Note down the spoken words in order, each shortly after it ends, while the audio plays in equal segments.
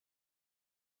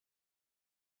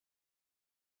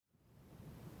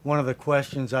One of the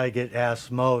questions I get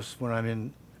asked most when I'm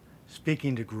in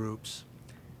speaking to groups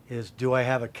is, do I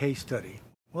have a case study?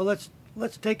 Well, let's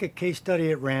take a case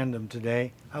study at random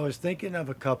today. I was thinking of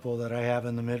a couple that I have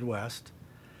in the Midwest,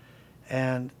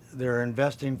 and they're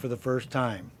investing for the first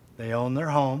time. They own their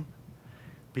home.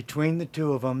 Between the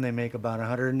two of them, they make about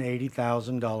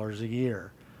 $180,000 a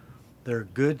year. They're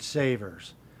good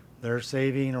savers. They're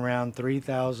saving around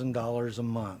 $3,000 a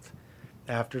month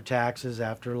after taxes,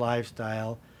 after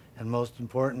lifestyle, and most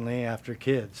importantly, after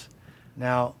kids.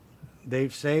 Now,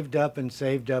 they've saved up and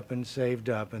saved up and saved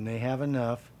up, and they have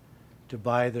enough to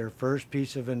buy their first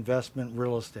piece of investment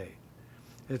real estate.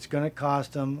 It's going to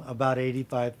cost them about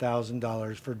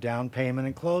 $85,000 for down payment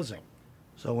and closing.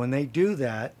 So when they do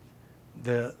that,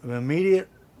 the immediate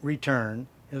return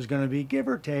is going to be give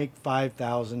or take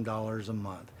 $5,000 a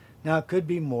month. Now it could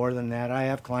be more than that. I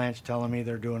have clients telling me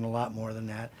they're doing a lot more than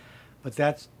that, but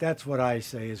that's what I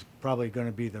say is probably going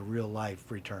to be the real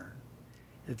life return.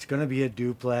 It's going to be a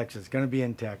duplex. It's going to be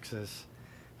in Texas.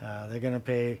 They're going to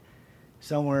pay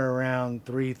somewhere around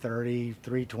 330,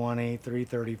 320,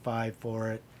 335 for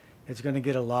it. It's going to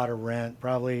get a lot of rent,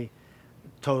 probably a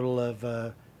total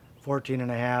of 14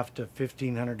 and a half to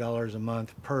 $1,500 a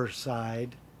month per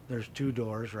side. There's two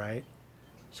doors, right?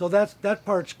 So that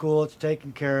part's cool. It's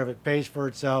taken care of. It pays for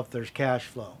itself. There's cash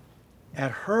flow.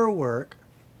 At her work,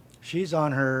 she's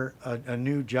on a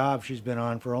new job she's been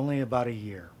on for only about a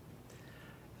year.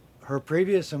 Her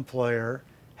previous employer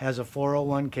has a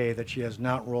 401k that she has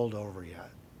not rolled over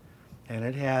yet, and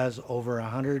it has over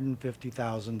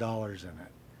 $150,000 in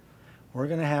it. We're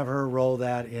going to have her roll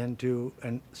that into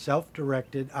a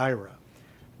self-directed IRA.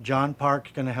 John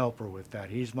Park's going to help her with that.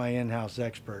 He's my in-house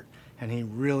expert, and he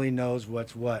really knows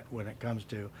what's what when it comes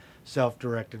to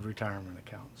self-directed retirement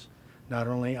accounts. Not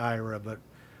only IRA, but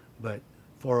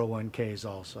 401ks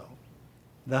also.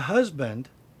 The husband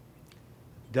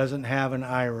doesn't have an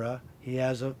IRA. He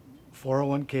has a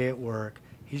 401k at work.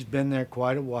 He's been there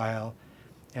quite a while,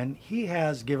 and he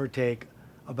has, give or take,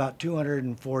 about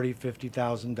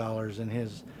 $250,000 in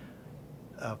his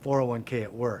 401k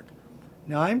at work.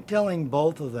 Now, I'm telling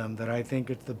both of them that I think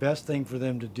it's the best thing for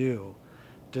them to do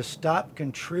to stop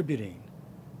contributing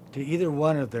to either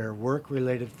one of their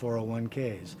work-related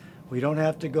 401ks. We don't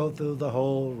have to go through the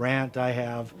whole rant I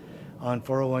have on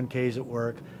 401ks at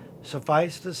work.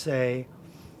 Suffice to say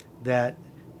that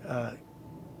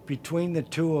between the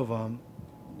two of them,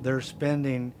 they're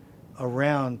spending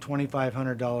around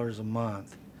 $2,500 a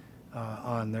month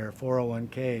on their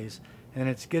 401ks, and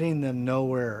it's getting them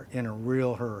nowhere in a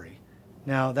real hurry.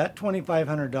 Now, that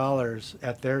 $2,500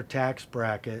 at their tax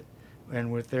bracket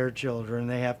and with their children,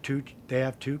 they have two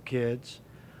kids.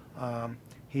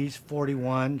 He's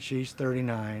 41, she's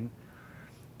 39.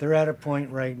 They're at a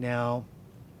point right now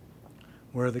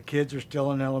where the kids are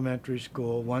still in elementary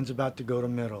school. One's about to go to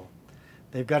middle.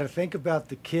 They've got to think about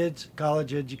the kids'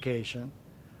 college education.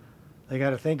 They got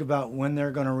to think about when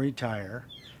they're going to retire.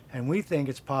 And we think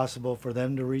it's possible for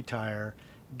them to retire,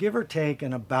 give or take,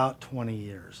 in about 20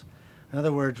 years. In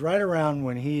other words, right around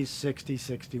when he's 60,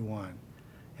 61,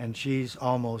 and she's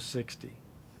almost 60.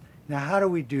 Now, how do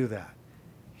we do that?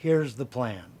 Here's the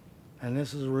plan. And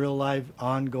this is a real life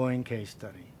ongoing case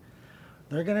study.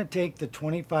 They're going to take the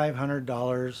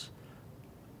 $2,500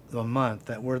 a month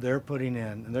that they're putting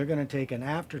in, and they're going to take an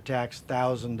after-tax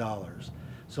 $1,000.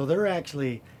 So they're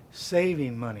actually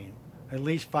saving money, at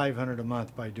least $500 a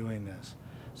month by doing this.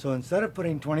 So instead of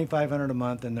putting $2,500 a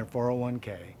month in their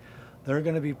 401k, they're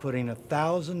going to be putting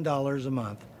 $1,000 a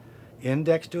month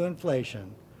indexed to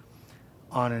inflation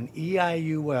on an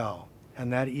EIUL.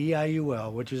 And that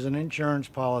EIUL, which is an insurance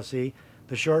policy,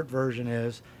 the short version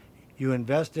is you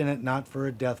invest in it not for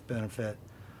a death benefit,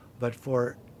 but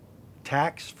for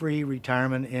tax-free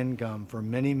retirement income for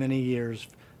many, many years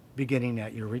beginning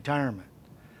at your retirement.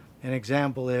 An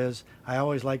example is, I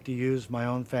always like to use my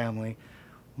own family.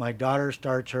 My daughter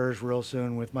starts hers real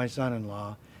soon with my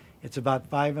son-in-law. It's about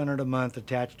 $500 a month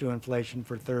attached to inflation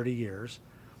for 30 years.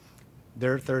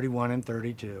 They're 31 and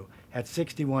 32. At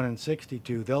 61 and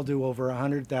 62, they'll do over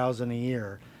 $100,000 a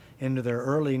year into their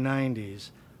early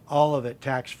 90s, all of it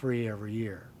tax-free every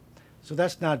year. So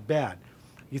that's not bad.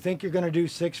 You think you're going to do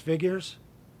six figures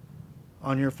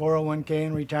on your 401k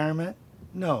in retirement?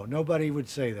 No, nobody would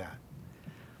say that.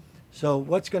 So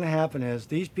what's going to happen is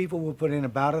these people will put in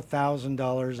about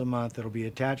 $1,000 a month. It'll be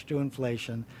attached to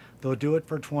inflation. They'll do it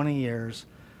for 20 years.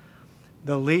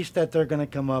 The least that they're going to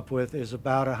come up with is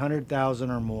about $100,000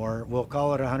 or more. We'll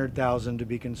call it $100,000 to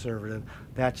be conservative.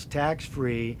 That's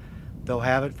tax-free. They'll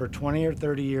have it for 20 or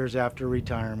 30 years after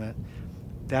retirement.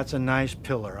 That's a nice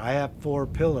pillar. I have 4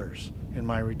 pillars in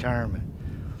my retirement.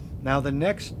 Now the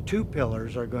next two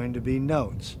pillars are going to be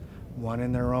notes, one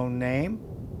in their own name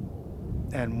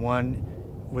and one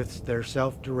with their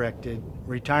self-directed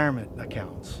retirement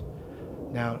accounts.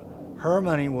 Now her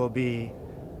money will be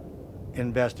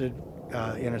invested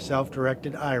in a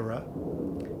self-directed IRA,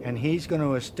 and he's going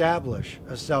to establish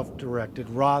a self-directed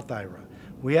Roth IRA.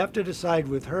 We have to decide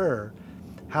with her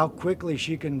how quickly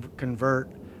she can convert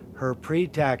her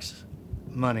pre-tax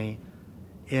money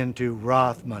into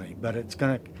Roth money, but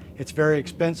it's very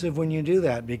expensive when you do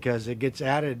that because it gets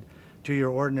added to your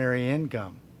ordinary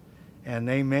income, and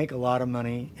they make a lot of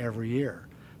money every year.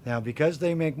 Now, because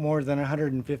they make more than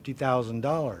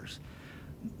 $150,000,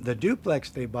 the duplex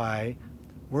they buy,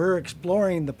 we're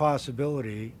exploring the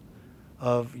possibility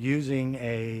of using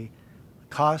a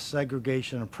cost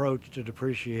segregation approach to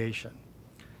depreciation.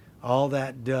 All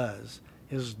that does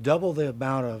is double the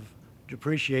amount of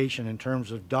depreciation in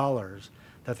terms of dollars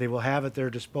that they will have at their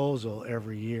disposal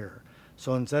every year.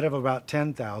 So instead of about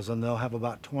 10,000, they'll have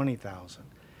about 20,000.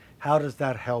 How does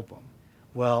that help them?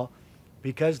 Well,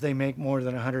 because they make more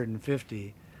than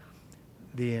 150,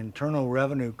 the Internal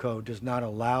Revenue Code does not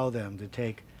allow them to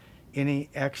take any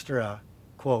extra,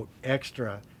 quote,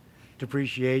 extra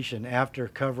depreciation after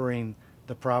covering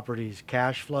the property's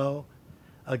cash flow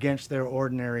against their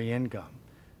ordinary income.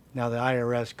 Now the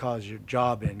IRS calls your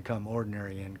job income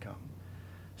ordinary income.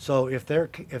 So if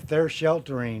they're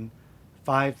sheltering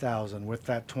 5,000 with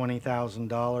that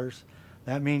 $20,000,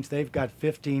 that means they've got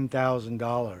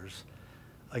 $15,000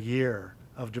 a year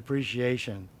of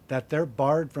depreciation that they're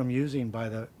barred from using by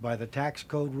the tax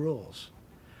code rules.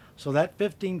 So that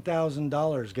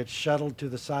 $15,000 gets shuttled to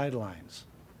the sidelines.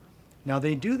 Now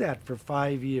they do that for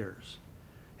 5 years.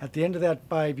 At the end of that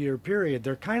 5-year period,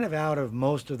 they're kind of out of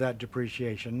most of that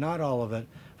depreciation. Not all of it,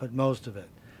 but most of it.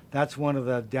 That's one of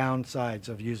the downsides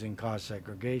of using cost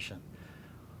segregation.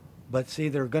 But see,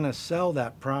 they're going to sell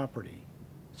that property.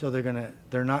 So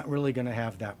they're not really going to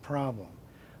have that problem.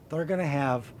 They're going to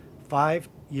have 5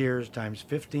 years times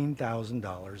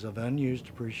 $15,000 of unused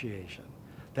depreciation.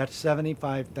 That's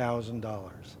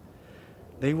 $75,000.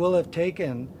 They will have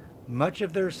taken much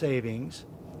of their savings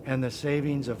and the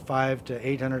savings of $500 to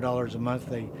 $800 a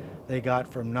month they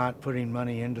got from not putting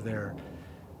money into their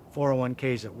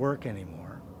 401ks at work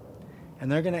anymore.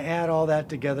 And they're going to add all that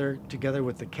together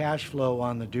with the cash flow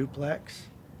on the duplex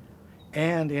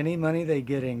and any money they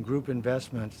get in group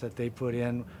investments that they put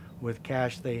in with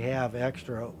cash they have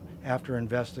extra after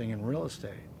investing in real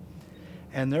estate.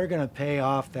 And they're going to pay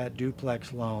off that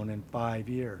duplex loan in 5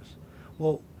 years.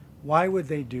 Well, why would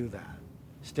they do that?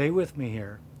 Stay with me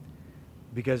here,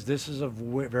 because this is a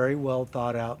very well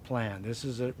thought out plan. This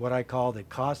is what I call the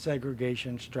cost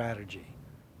segregation strategy.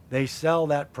 They sell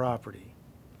that property.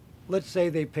 Let's say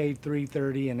they paid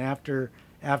 $330, and after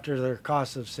their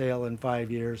cost of sale in 5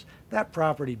 years, that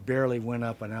property barely went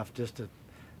up enough just to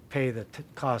pay the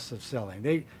cost of selling.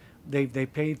 They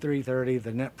paid $330.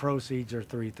 The net proceeds are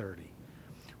 $330.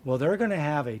 Well, they're going to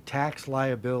have a tax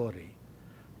liability,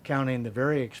 counting the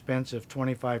very expensive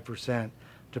 25%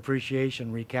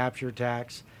 depreciation recapture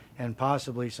tax and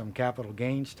possibly some capital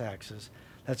gains taxes.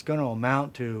 That's going to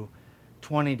amount to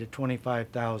 $20,000 to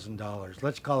 $25,000.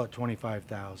 Let's call it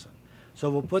 $25,000. So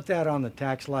we'll put that on the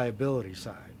tax liability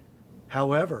side.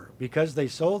 However, because they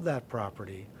sold that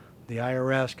property, the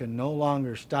IRS can no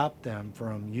longer stop them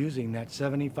from using that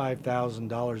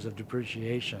 $75,000 of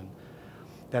depreciation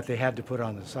that they had to put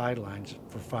on the sidelines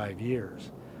for 5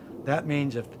 years. That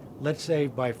means if, let's say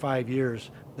by 5 years,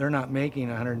 they're not making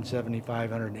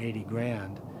 175, 180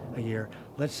 grand a year.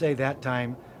 Let's say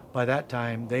by that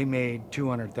time, they made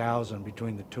 200,000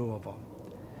 between the two of them.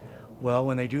 Well,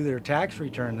 when they do their tax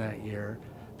return that year,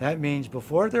 that means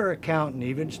before their accountant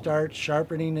even starts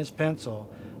sharpening his pencil,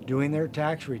 doing their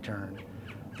tax return,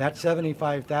 that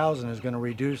 75,000 is going to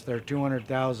reduce their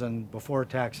 200,000 before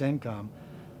tax income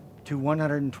to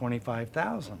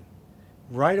 125,000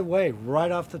 right away,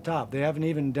 right off the top. They haven't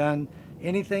even done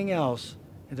anything else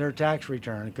in their tax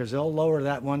return, because they'll lower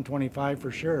that 125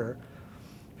 for sure,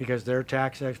 because their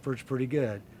tax expert's pretty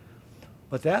good.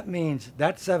 But that means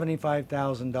that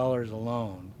 $75,000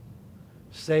 alone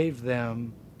saved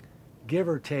them, give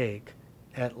or take,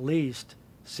 at least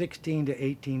 16 to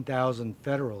 18,000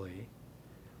 federally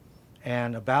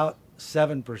and about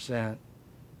 7%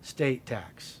 state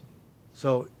tax.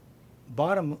 So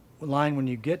bottom line, when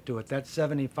you get to it, that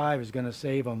 75 is going to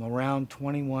save them around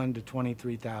 21 to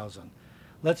 23,000.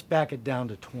 Let's back it down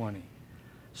to 20.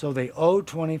 So they owe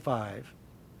 25.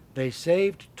 They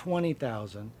saved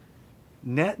 20,000.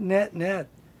 Net.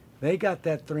 They got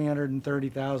that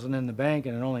 330,000 in the bank,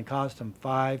 and it only cost them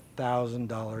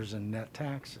 $5,000 in net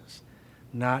taxes.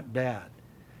 Not bad.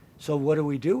 So what do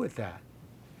we do with that?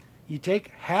 You take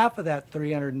half of that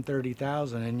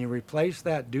 330,000 and you replace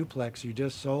that duplex you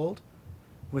just sold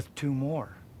with two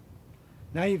more.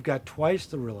 Now you've got twice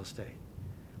the real estate.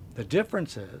 The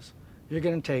difference is you're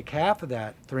going to take half of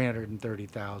that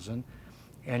 330,000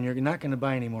 and you're not going to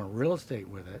buy any more real estate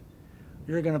with it.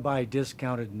 You're going to buy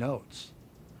discounted notes,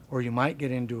 or you might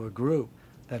get into a group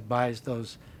that buys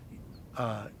those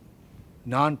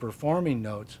non-performing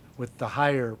notes with the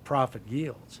higher profit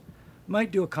yields. You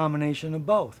might do a combination of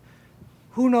both.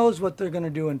 Who knows what they're going to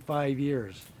do in 5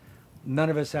 years? None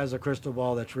of us has a crystal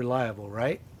ball that's reliable,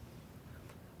 right?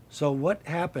 So what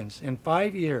happens in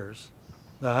 5 years?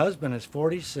 The husband is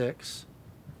 46,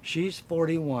 she's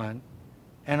 41,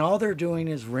 and all they're doing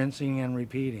is rinsing and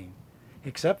repeating,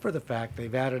 except for the fact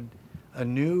they've added a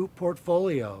new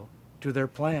portfolio to their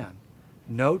plan,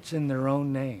 notes in their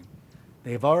own name.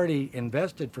 They've already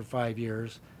invested for 5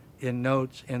 years in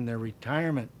notes in their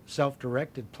retirement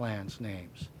self-directed plans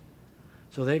names.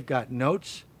 So they've got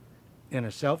notes in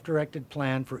a self-directed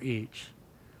plan for each.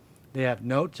 They have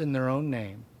notes in their own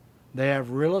name. They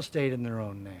have real estate in their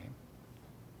own name.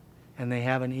 And they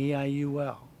have an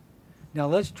EIUL. Now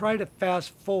let's try to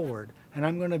fast forward, and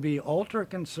I'm going to be ultra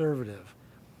conservative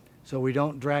so we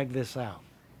don't drag this out.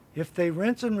 If they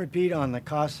rinse and repeat on the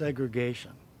cost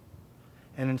segregation,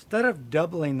 and instead of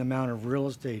doubling the amount of real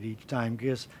estate each time,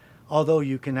 because although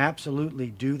you can absolutely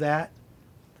do that,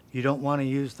 you don't want to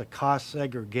use the cost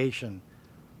segregation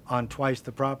on twice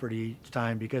the property each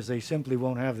time because they simply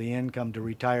won't have the income to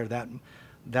retire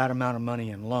that amount of money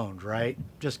in loans, right?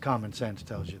 Just common sense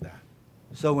tells you that.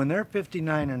 So when they're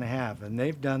 59 and a half and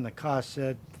they've done the cost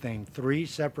seg thing 3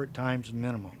 separate times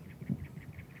minimum,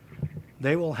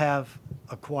 they will have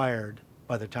acquired,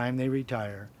 by the time they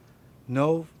retire,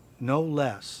 no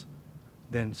less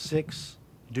than 6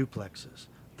 duplexes.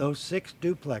 Those 6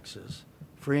 duplexes,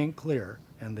 free and clear,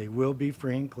 and they will be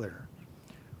free and clear,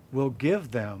 will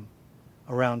give them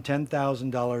around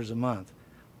 $10,000 a month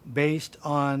based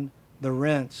on the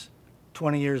rents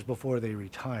 20 years before they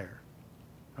retire.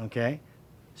 Okay?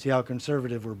 See how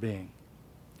conservative we're being.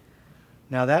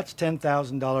 Now that's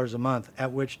 $10,000 a month,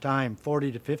 at which time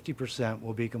 40 to 50%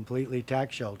 will be completely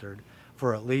tax sheltered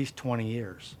for at least 20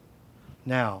 years.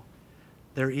 Now,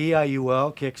 their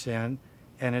EIUL kicks in,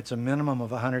 and it's a minimum of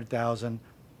 $100,000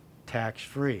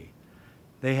 tax-free.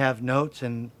 They have notes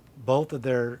in both of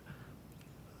their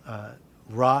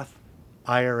Roth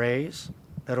IRAs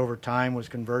that over time was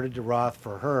converted to Roth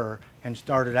for her and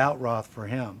started out Roth for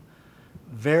him.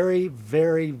 Very,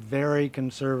 very, very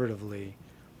conservatively,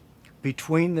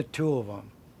 between the two of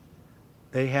them,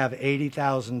 they have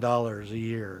 $80,000 a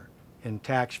year in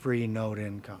tax-free note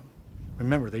income.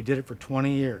 Remember, they did it for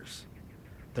 20 years.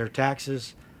 Their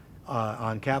taxes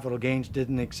on capital gains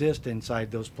didn't exist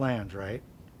inside those plans, right?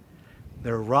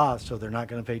 They're Roth, so they're not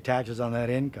going to pay taxes on that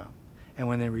income. And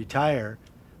when they retire,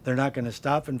 they're not going to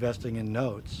stop investing in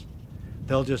notes.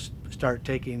 They'll just start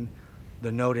taking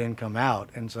the note income out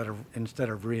instead of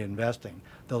reinvesting.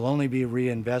 They'll only be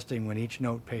reinvesting when each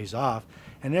note pays off.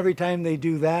 And every time they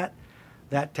do that,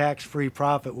 that tax-free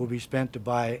profit will be spent to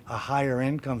buy a higher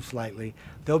income slightly.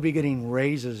 They'll be getting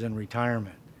raises in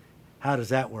retirement. How does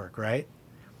that work, right?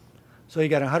 So you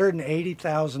got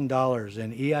 $180,000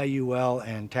 in EIUL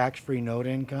and tax-free note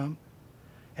income,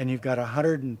 and you've got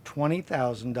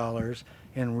 $120,000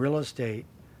 in real estate,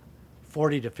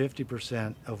 40 to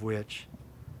 50% of which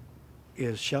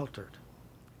is sheltered.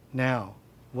 Now,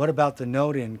 what about the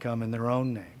note income in their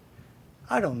own name?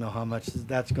 I don't know how much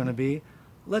that's going to be.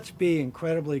 Let's be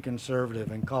incredibly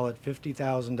conservative and call it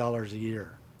 $50,000 a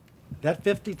year. That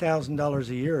 $50,000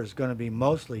 a year is going to be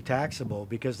mostly taxable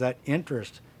because that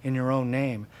interest in your own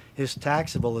name is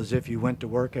taxable as if you went to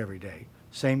work every day.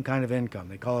 Same kind of income.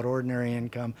 They call it ordinary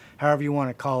income. However you want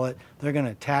to call it, they're going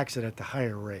to tax it at the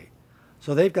higher rate.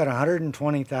 So they've got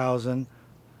 $120,000,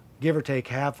 give or take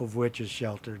half of which is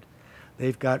sheltered.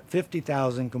 They've got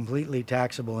 $50,000 completely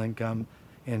taxable income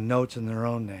in notes in their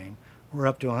own name. We're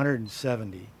up to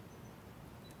 $170,000.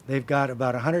 They've got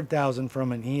about $100,000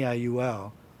 from an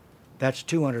EIUL. That's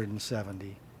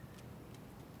 $270,000.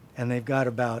 And they've got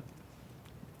about,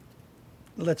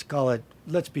 let's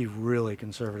be really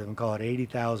conservative and call it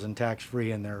 $80,000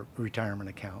 tax-free in their retirement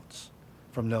accounts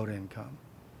from note income.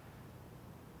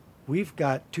 We've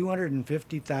got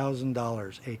 $250,000,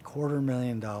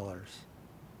 $250,000,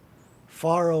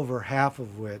 far over half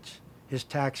of which is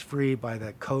tax-free by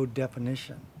the code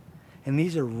definition. And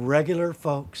these are regular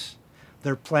folks.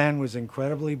 Their plan was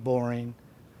incredibly boring.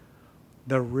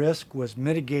 The risk was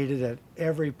mitigated at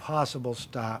every possible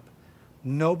stop.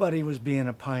 Nobody was being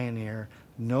a pioneer.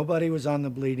 Nobody was on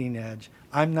the bleeding edge.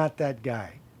 I'm not that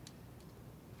guy.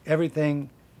 Everything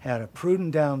had a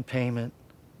prudent down payment,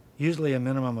 usually a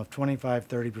minimum of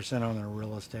 25-30% on their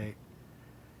real estate.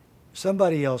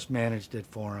 Somebody else managed it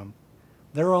for them.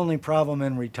 Their only problem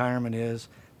in retirement is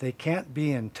they can't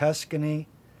be in Tuscany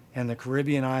and the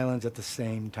Caribbean islands at the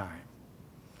same time.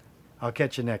 I'll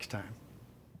catch you next time.